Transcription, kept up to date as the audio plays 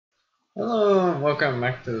Hello and welcome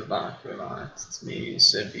back to the Dark Light. It's me,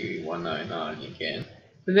 Sebi199 again.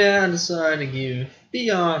 Today I decided to give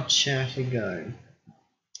VR chat a go.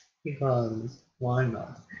 Because why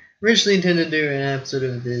not? Originally intended to do an episode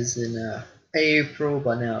of this in April,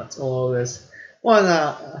 but now it's August. Why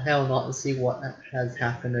the hell not to see what has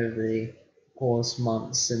happened over the course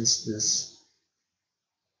months since this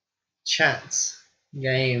chat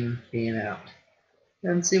game being out.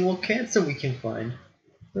 And see what cancer we can find.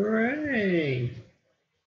 Hooray!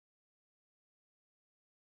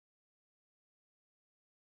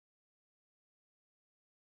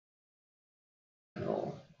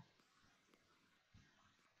 Oh.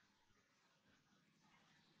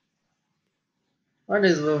 Why are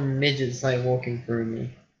these little midgets like walking through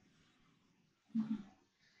me?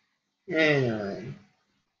 Anyway.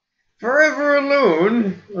 Forever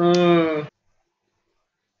alone?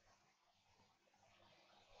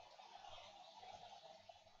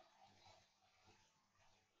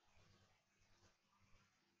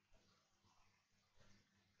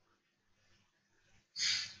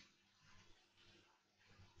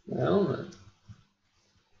 Well,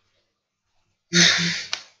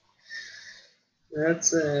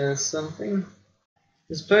 that's something.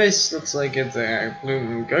 This place looks like it's a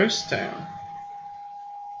blooming ghost town.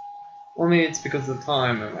 Only it's because of the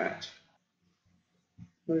time I'm at.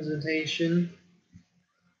 Presentation.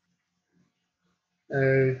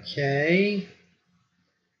 Okay.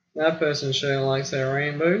 That person sure likes their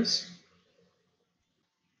rainbows.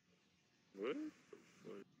 What?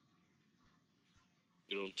 What?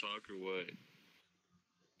 You don't talk or what?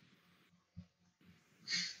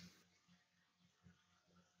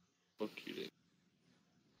 Fuck you then.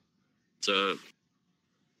 What's up?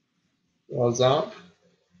 What's up?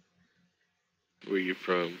 Where you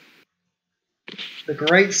from? The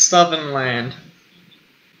Great Southern Land.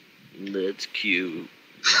 That's cute.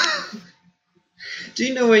 Do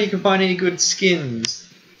you know where you can find any good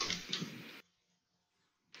skins?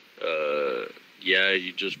 Yeah,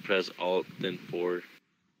 you just press Alt then 4.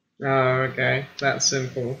 Oh, okay. That's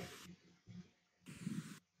simple.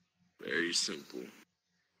 Very simple.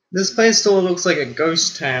 This place still looks like a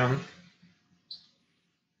ghost town.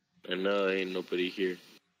 I know ain't nobody here.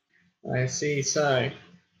 I see, so.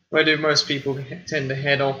 Where do most people tend to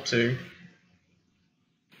head off to?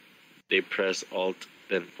 They press Alt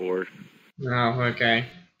then 4. Oh, okay.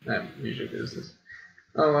 That usual business.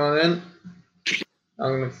 Oh well then.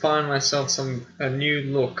 I'm gonna find myself a new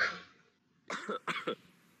look. Where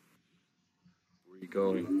you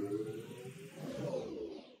going?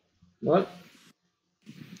 What?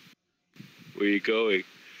 Where you going?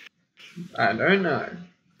 I don't know.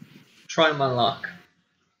 Try my luck.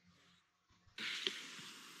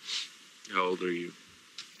 How old are you?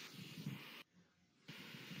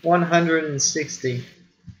 160.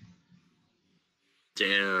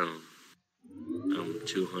 Damn. I'm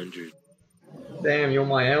 200. Damn, you're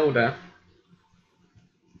my elder.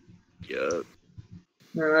 Yup.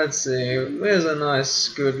 Now let's see. Where's a nice,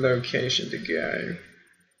 good location to go?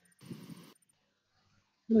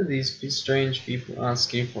 What are these strange people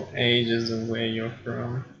asking for ages and where you're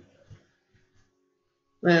from?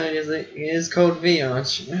 Well, it is called VR.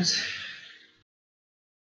 Shit.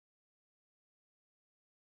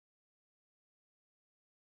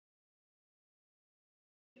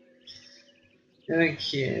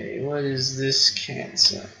 Okay, what is this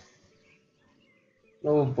cancer?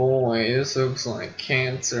 Oh boy, this looks like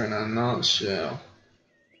cancer in a nutshell.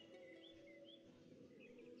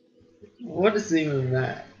 What is even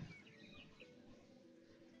that?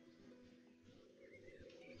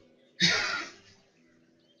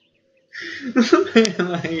 What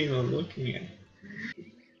am I even looking at?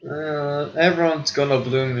 Everyone's got a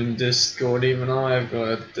bloom in Discord, even I've got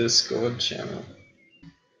a Discord channel.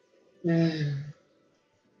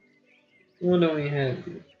 What do we have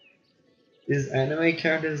here? Is anime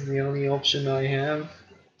characters the only option I have?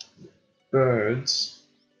 Birds.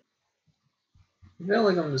 I feel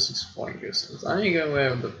like I'm just exploring distance. I need to go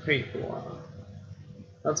where the people are.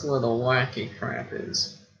 That's where the wacky crap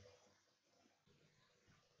is.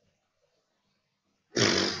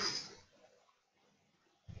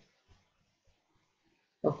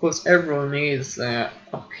 Of course, everyone needs that.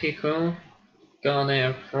 A pickle,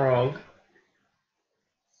 goddamn frog.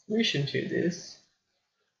 Solution to this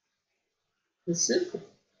is simple.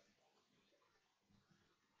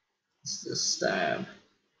 It's just stab.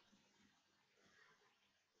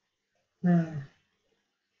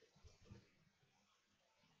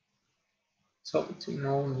 Top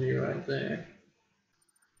technology right there.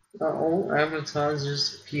 Are all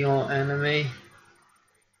advertisers pure anime?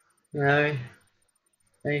 No,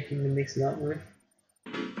 anything to mix it up with?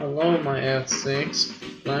 Hello, my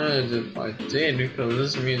F6. Glad if I did because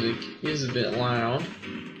this music is a bit loud.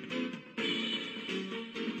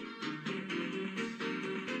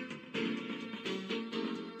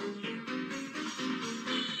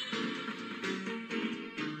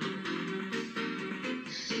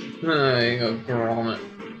 I got Grommet.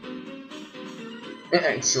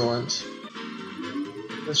 Excellent.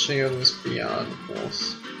 Let's check out this VR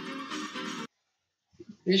divorce.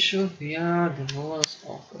 Official VR divorce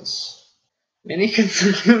office. Any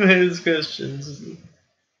concern about his questions?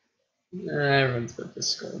 Everyone's got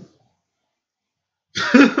Discord.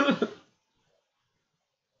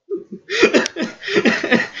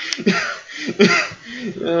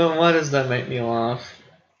 Oh, why does that make me laugh?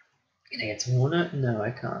 Can I get to warn it? No,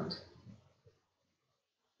 I can't.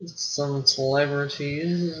 Some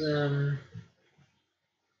celebrities,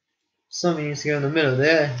 something needs to go in the middle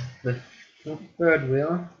there. The third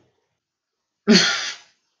wheel.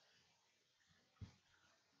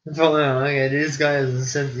 Oh no, okay, this guy has a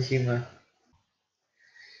sense of humor.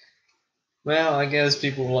 Well, I guess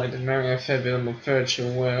people would like to marry a fair bit in the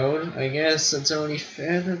virtual world. I guess it's only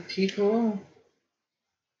fair that people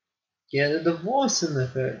get a divorce in the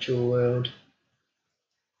virtual world.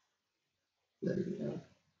 There you go.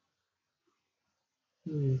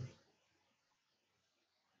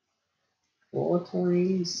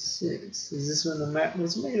 426. Is this when the map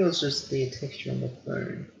was made or was just the texture on the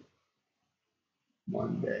phone?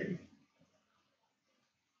 Monday.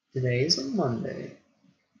 Today is a Monday.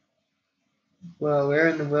 Well, where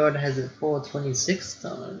in the world has it 426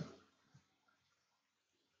 time?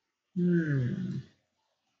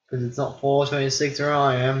 Because it's not 426 where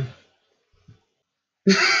I am.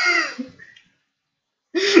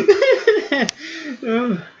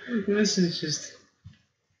 Oh, this is just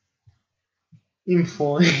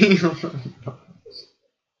employee.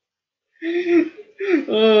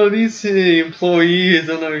 Oh, these employees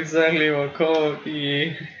don't know exactly what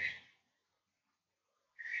coffee.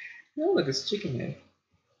 Oh, look, it's chicken head.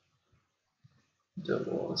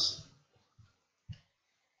 Divorce.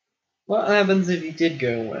 What happens if you did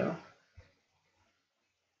go well?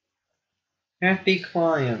 Happy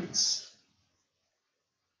clients.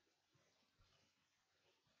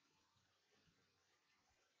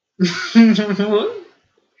 What?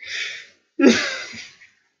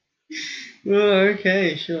 Oh,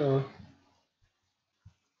 okay, sure.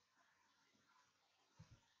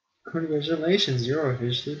 Congratulations, you're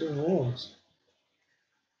officially divorced.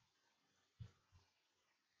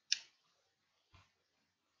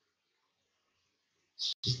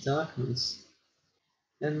 It's darkness.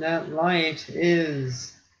 And that light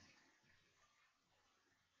is...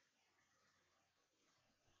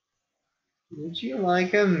 Would you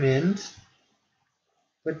like a mint?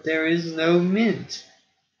 But there is no mint.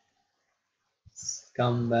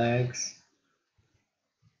 Scumbags.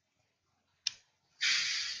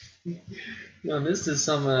 No, this is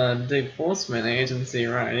some deep enforcement agency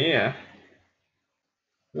right here.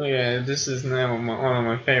 Oh yeah, this is now one of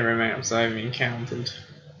my favorite maps I've encountered.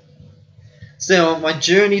 So, my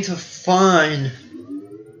journey to find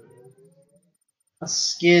a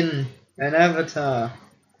skin, an avatar.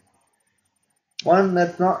 One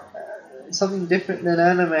that's not something different than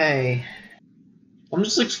anime. I'm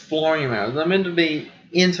just exploring maps. I'm meant to be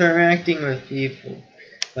interacting with people.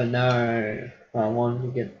 But no, I want to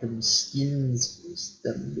get them skins first,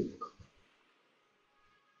 them look.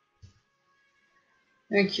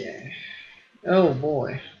 Okay. Oh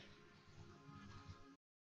boy.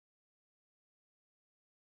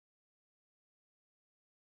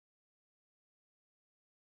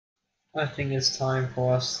 I think it's time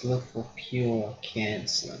for us to look for pure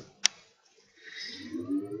cancer.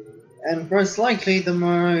 And most likely the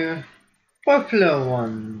more popular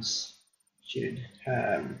ones should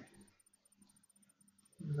have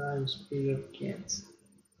nice pure cancer.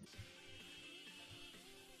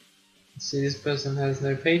 See, this person has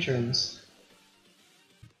no patrons.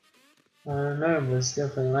 I don't know, but it's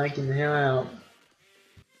definitely liking the hell out.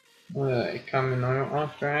 Well, they coming on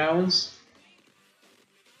after hours?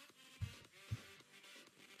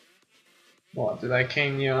 What, did I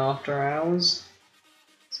came here after hours?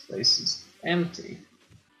 This place is empty.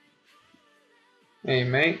 Hey,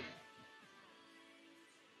 mate.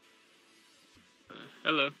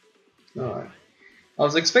 Hello. Alright. I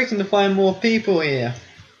was expecting to find more people here.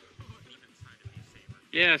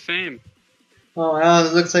 Yeah, same. Oh, well,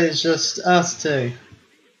 it looks like it's just us two.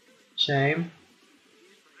 Shame.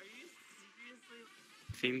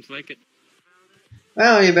 Seems like it.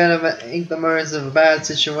 Well, you better make the most of a bad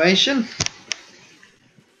situation.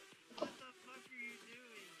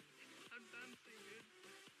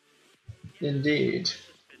 Indeed.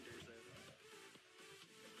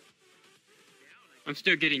 I'm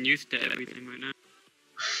still getting used to everything right now.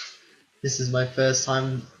 This is my first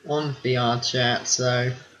time on VR chat,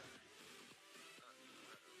 so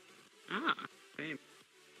Ah, same.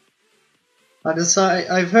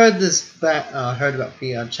 I've heard heard about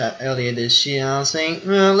VR chat earlier this year. I was saying,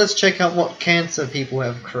 well, let's check out what cancer people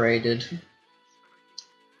have created.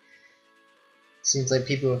 Seems like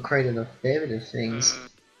people have created a fair bit of things.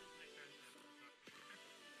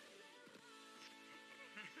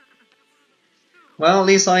 Well, at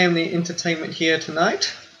least I am the entertainment here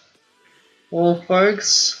tonight. Well,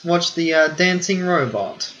 folks, watch the dancing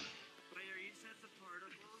robot.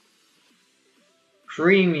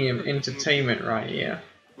 Premium entertainment right here.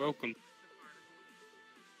 Welcome.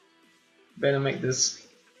 Better make this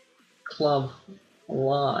club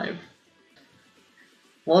alive.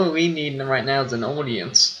 What we need right now is an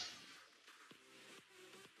audience.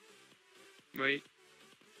 Right.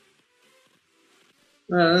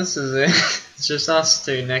 No, this is it. It's just us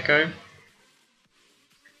two, Neko.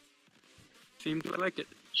 Seems like it.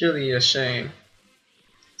 Surely a shame.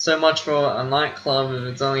 So much for a nightclub if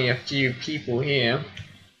it's only a few people here.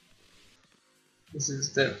 This is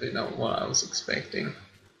definitely not what I was expecting.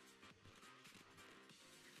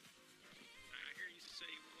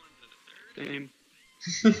 Same.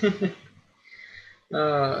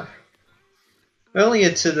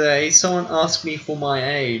 Earlier today, someone asked me for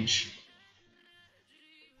my age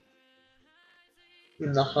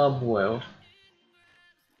in the hub world.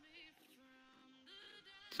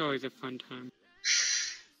 It's always a fun time.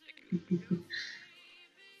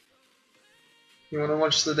 You want to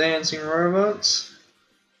watch the dancing robots?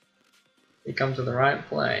 You come to the right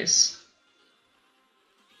place.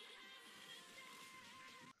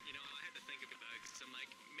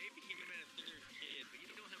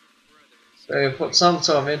 So put some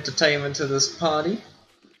sort of entertainment to this party.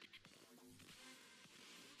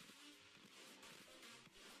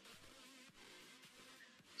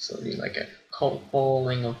 So we need like a cult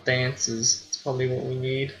following of dancers. It's probably what we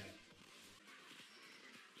need.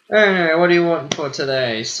 Anyway, what do you want for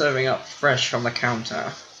today? Serving up fresh from the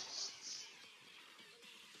counter.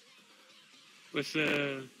 What's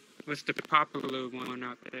the popular one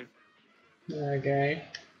out there? Okay.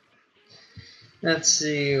 Let's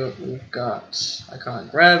see what we've got. I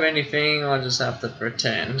can't grab anything, I'll just have to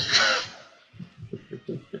pretend.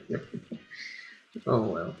 Oh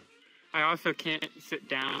well. I also can't sit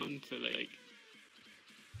down to like.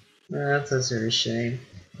 That's a serious shame.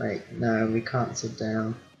 Like, no, we can't sit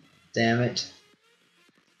down. Damn it.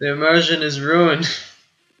 The immersion is ruined.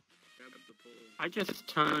 I just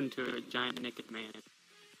turned to a giant naked man.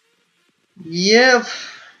 Yep.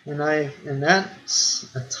 And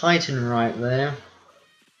that's a Titan right there.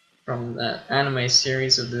 From that anime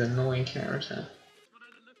series of the annoying character.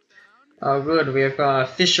 Oh good, we have got an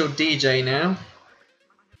official DJ now.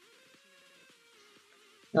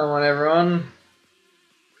 Come on everyone.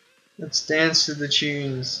 Let's dance to the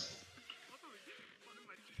tunes.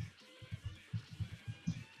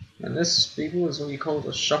 And this, people, is what you call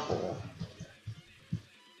the shuffle.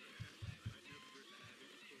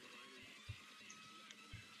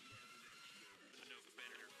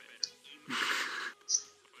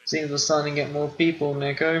 Seems we're starting to get more people,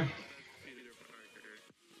 Neko.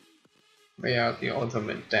 We are the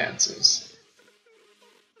ultimate dancers.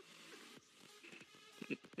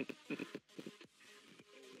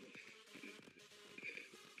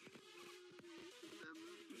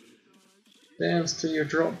 Dance to your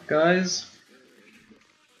drop, guys.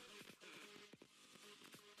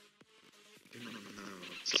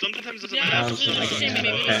 Sometimes it's I was making out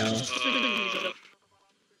of hell.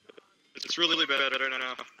 It's really bad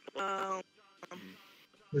now.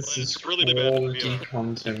 This is It's really bad. quality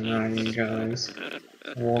content right here, guys.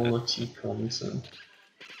 Quality content.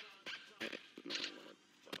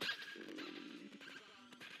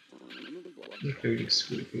 Including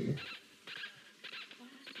squeaking.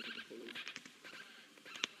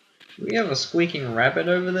 Do we have a squeaking rabbit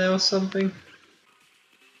over there or something?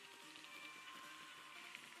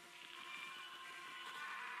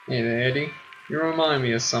 Hey there, Eddie. You remind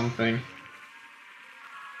me of something.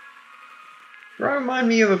 You remind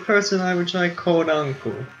me of a person which I called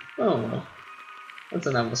Uncle. Oh well. That's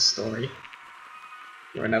another story.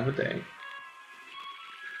 For another day.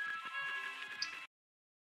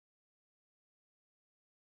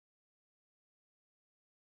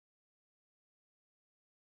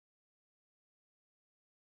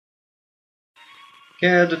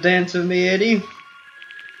 Care to dance with me, Eddie?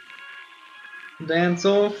 Dance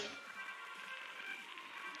off?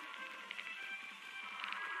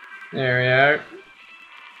 There we are.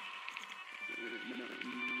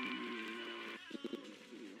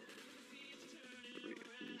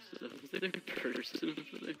 other person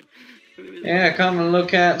over there? Who is Yeah, that? come and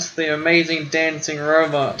look at the amazing dancing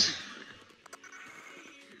robot.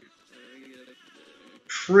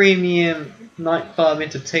 Premium nightclub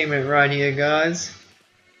entertainment right here, guys.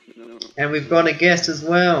 No, And we've got a guest as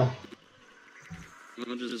well.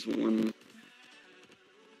 not just one.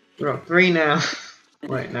 We've got 3 now.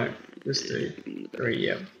 Wait, no, just 2. 3,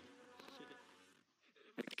 yep.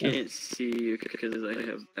 I can't see you because I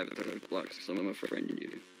have avatar blocks, so I'm a friend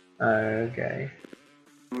you. Okay.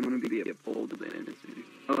 I want to be a bold man.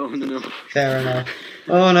 Oh no. Fair enough.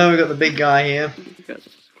 Oh no, we've got the big guy here. Got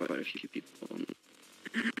quite a few people on.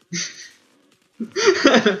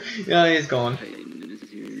 Yeah, he's gone. Titan is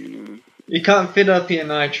here, you know. You can't fit up here,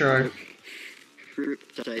 Nitro.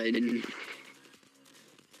 Titan.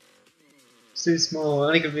 It's too small.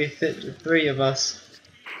 Only could be fit with 3 of us.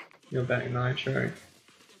 You're back, Nitro.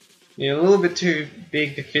 You're a little bit too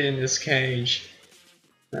big to fit in this cage.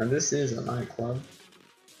 Now this is a nightclub.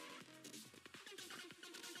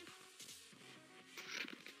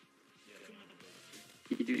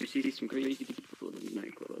 You do see some crazy people in the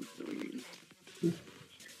nightclub.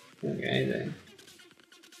 Okay then.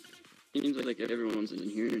 Seems like everyone's in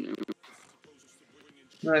here now.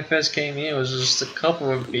 When I first came here, it was just a couple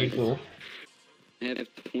of people. I have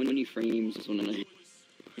 20 frames when I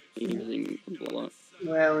everything a lot.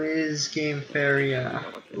 Well, it is game very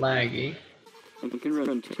laggy. I can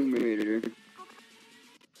run Tomb Raider.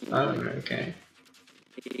 Oh, okay.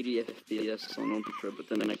 80 FPS on Ultra, but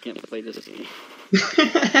then I can't play this game.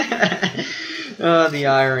 Oh, the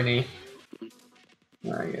irony.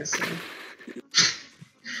 I guess so.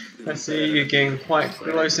 I see you're getting quite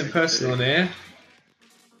close and personal there.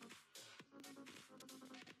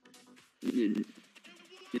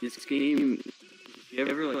 This game, if you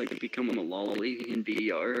ever like become a lolly in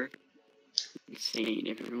VR, insane.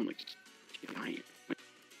 Everyone looks giant.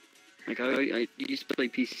 Like I used to play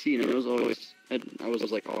PC and I was always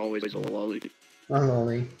like always a lolly. A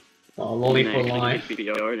lolly. Oh, lolly for And then I life. get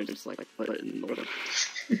VR and it's just like what in the world?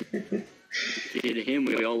 To him,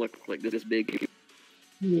 we all look like this big.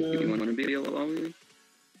 Yeah. You want to be a lolly?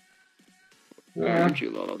 Or Yeah. aren't you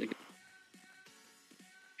a lolly?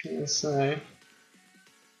 So,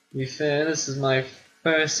 to be fair, this is my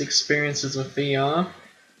first experiences with VR.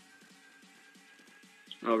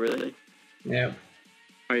 Oh really? Yep.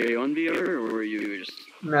 Are you on VR or were you just?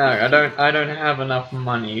 No, I don't have enough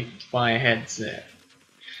money to buy a headset.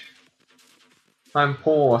 I'm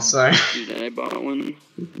poor, so. Dude, I bought one.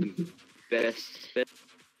 Best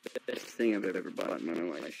thing I've ever bought in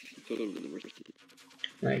my life. Totally the worst.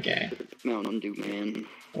 Okay. Mountain Dew, man.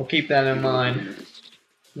 I'll keep that in mind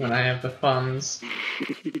when I have the funds.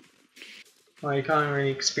 Well, you can't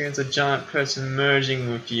really experience a giant person merging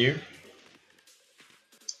with you.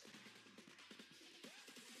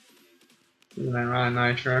 Isn't that right,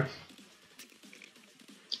 Nitro?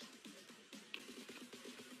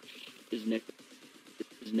 Is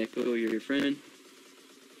Nico your friend?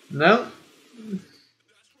 Nope.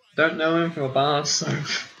 Don't know him from a bar soap.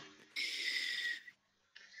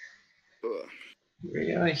 Ugh.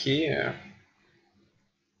 We are here.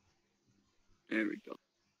 There we go.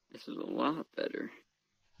 This is a lot better.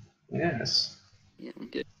 Yes. Yeah, I'm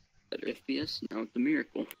good. Better FPS. Now it's a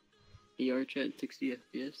miracle. ER chat 60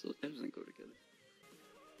 FPS. Those doesn't go together.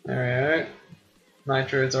 Alright.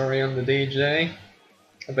 Nitro's already on the DJ.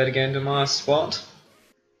 I better get into my spot.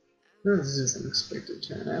 This is an expected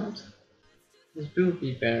turnout. This will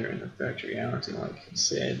be better in the virtual reality, like you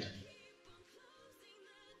said.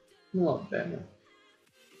 A lot better.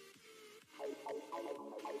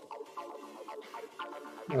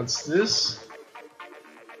 What's this?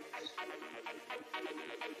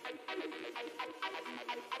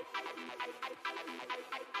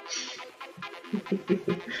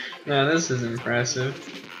 Now this is impressive.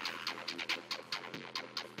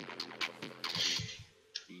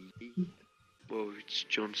 Whoa, it's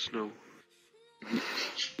Jon Snow.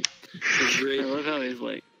 I love how he's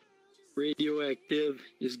like, Radioactive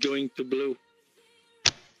is going to blue.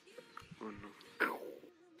 Oh no.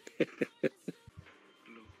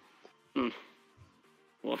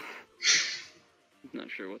 well, not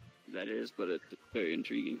sure what that is, but it's very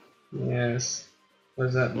intriguing. Yes.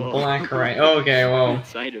 Was that the Whoa. black right? Okay, well.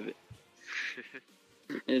 Inside of it.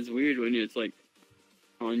 It's weird when it's like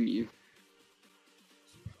on you.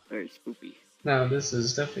 Very spoopy. No, this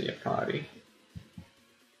is definitely a party.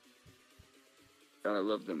 God, I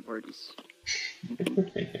love them parties.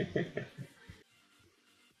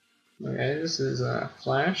 Okay, this is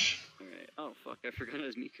Flash. Alright. Oh fuck, I forgot it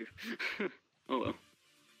was Miku. Oh well.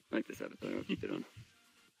 I like this avatar, I'll keep it on.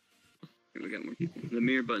 Here, we got more people. The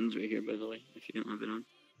mirror button's right here, by the way, if you don't have it on.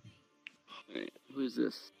 Alright, who is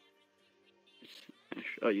this?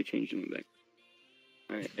 Oh, you changed him back.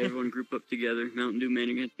 Alright, everyone group up together. Mountain Dew man,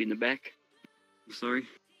 you're gonna have to be in the back. I'm sorry.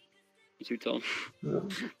 You're too tall.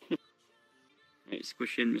 Yep. Alright,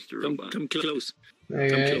 squish in, Mr. Robot. Come close. Come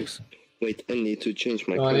Okay. close. Wait, I need to change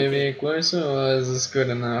my Do I need to content. be closer or is this good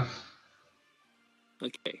enough?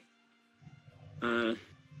 Okay. Oh,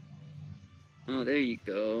 there you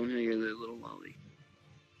go. Now you're the little lolly.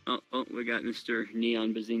 Oh, we got Mr.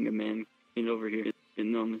 Neon Bazinga Man in over here.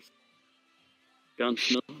 Getting on this. Jon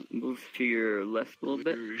Snow, move to your left a little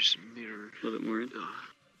bit. Mirrors, A mirror. little bit more in.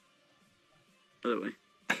 Other way.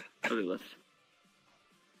 Other left.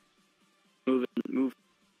 Move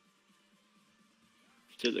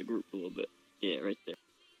to the group a little bit. Yeah, right there.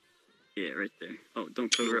 Yeah, right there. Oh,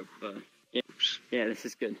 don't cover up. Yeah, this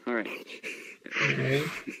is good. All right. Okay.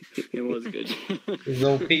 It was good. Is it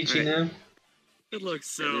all peachy now? It looks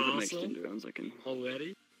so Yeah, there's a awesome extender. I was looking.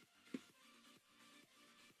 already.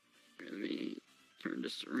 Let me turn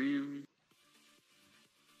this around.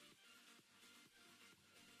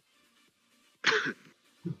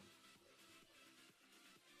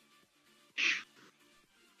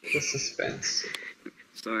 The suspense.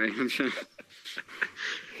 Sorry, I'm trying.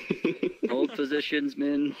 Hold positions,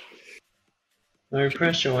 man. No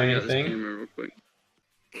pressure or I got this anything. camera real quick.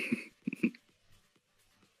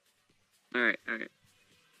 Alright.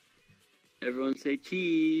 Everyone say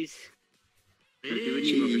cheese. Or do an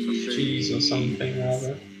emote or something. Cheese or something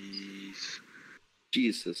rather.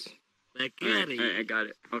 Jesus. Spaghetti. Alright, I got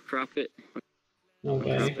it. I'll crop it.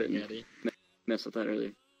 Okay. Crop it and Spaghetti. mess with that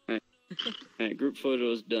earlier. Alright, group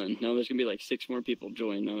photo is done. Now there's gonna be like 6 more people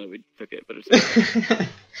join now that we took it, but it's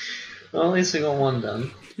Well, at least we got one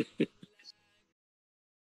done.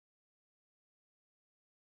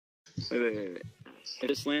 Wait. If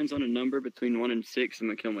this lands on a number between 1 and 6, I'm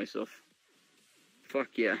gonna kill myself.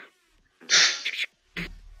 Fuck yeah.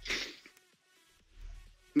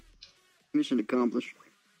 Mission accomplished.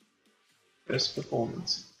 Best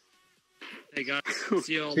performance. Hey guys,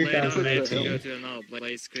 see you all later. I have to 2018. go to another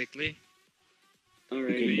place quickly.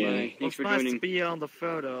 Alright, Okay, bye. It Thanks was for nice joining. to be on the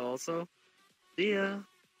photo also. See ya.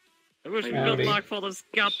 I wish you Howdy. good luck for this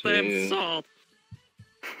goddamn See ya. salt.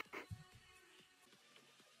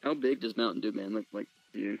 How big does Mountain Dew Man look like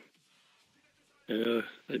to you? I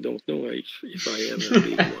don't know if I have a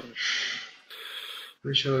big one.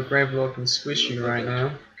 We should have grab look and squishy right now.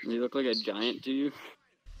 Does he look like a giant to you?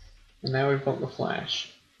 And now we've got the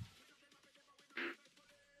Flash.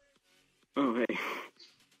 Oh, hey.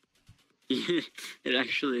 It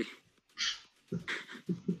actually...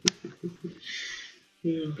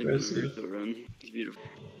 Impressive. The run. It's beautiful.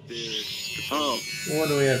 Oh. What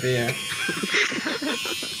do we have here?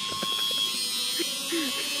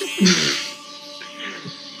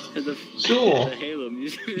 The Sure. The Halo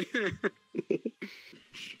music.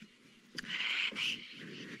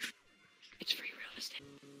 It's free realistic.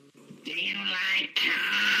 Do you like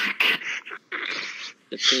cock?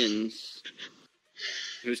 The pins.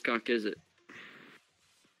 Whose cock is it?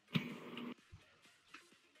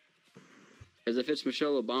 Because if it's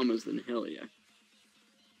Michelle Obama's, then hell yeah.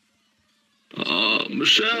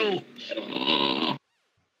 Michelle! Oh.